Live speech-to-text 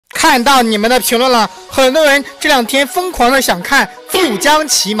看到你们的评论了，很多人这2天疯狂的想看富江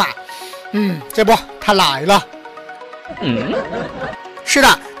骑马。这不他来了。是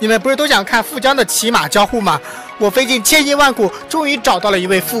的，你们不是都想看富江的骑马交互吗？我费尽千辛万苦，终于找到了一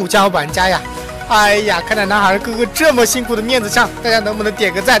位富江玩家呀！哎呀，看在男孩哥哥这么辛苦的面子上，大家能不能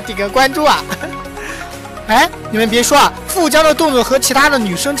点个赞、点个关注啊？哎，你们别说啊，富江的动作和其他的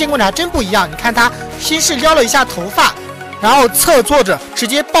女生监管者还真不一样。你看她先是撩了一下头发，然后侧坐着直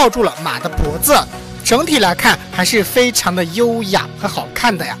接抱住了马的脖子，整体来看还是非常的优雅和好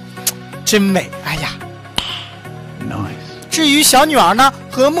看的呀，真美！哎呀。至于小女儿呢，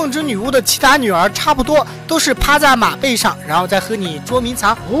和梦之女巫的其他女儿差不多，都是趴在马背上，然后再和你捉迷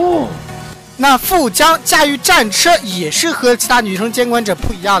藏。那富江驾驭战车也是和其他女生监管者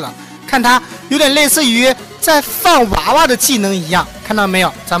不一样了，看她有点类似于在放娃娃的技能一样，看到没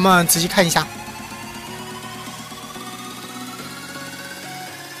有？咱们仔细看一下。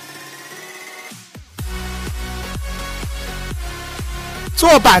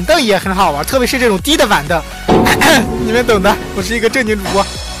坐板凳也很好玩，特别是这种低的板凳，你们懂的。我是一个正经主播。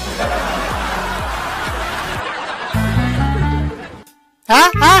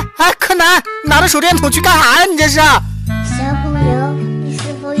柯南，拿着手电筒去干啥呀？你这是？小朋友，你是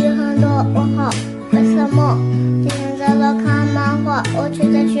否有很多问号？为什么？今天在这看漫画，我却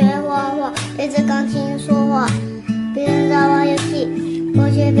在学画画，对着钢琴说话。别人在玩游戏，我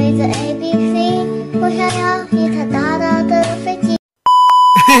却背着 ABC。我想要一台大大的飞机。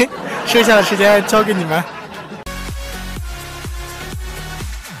剩下的时间交给你们。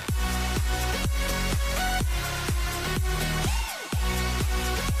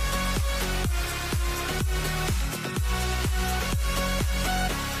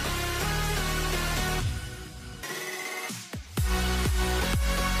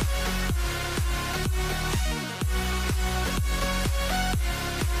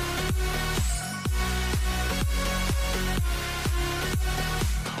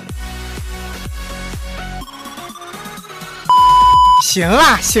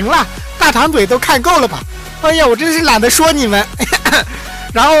行了，大长腿都看够了吧？哎呀，我真是懒得说你们。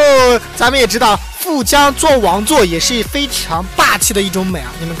然后咱们也知道，富江做王座也是非常霸气的一种美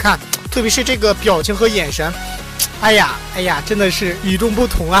啊！你们看，特别是这个表情和眼神，哎呀，真的是与众不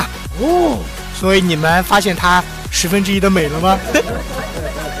同啊！所以你们发现它1/10的美了吗？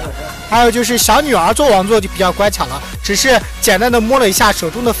还有就是小女儿做王座就比较乖巧了，只是简单的摸了一下手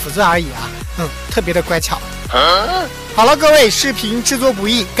中的斧子而已啊，特别的乖巧。好了，各位，视频制作不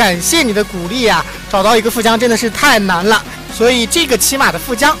易，感谢你的鼓励啊！找到一个富江真的是太难了，所以这个骑马的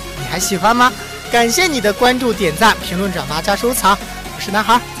富江你还喜欢吗？感谢你的关注、点赞、评论、转发加收藏，我是男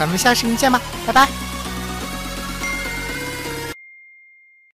孩，咱们下视频见吧，拜拜。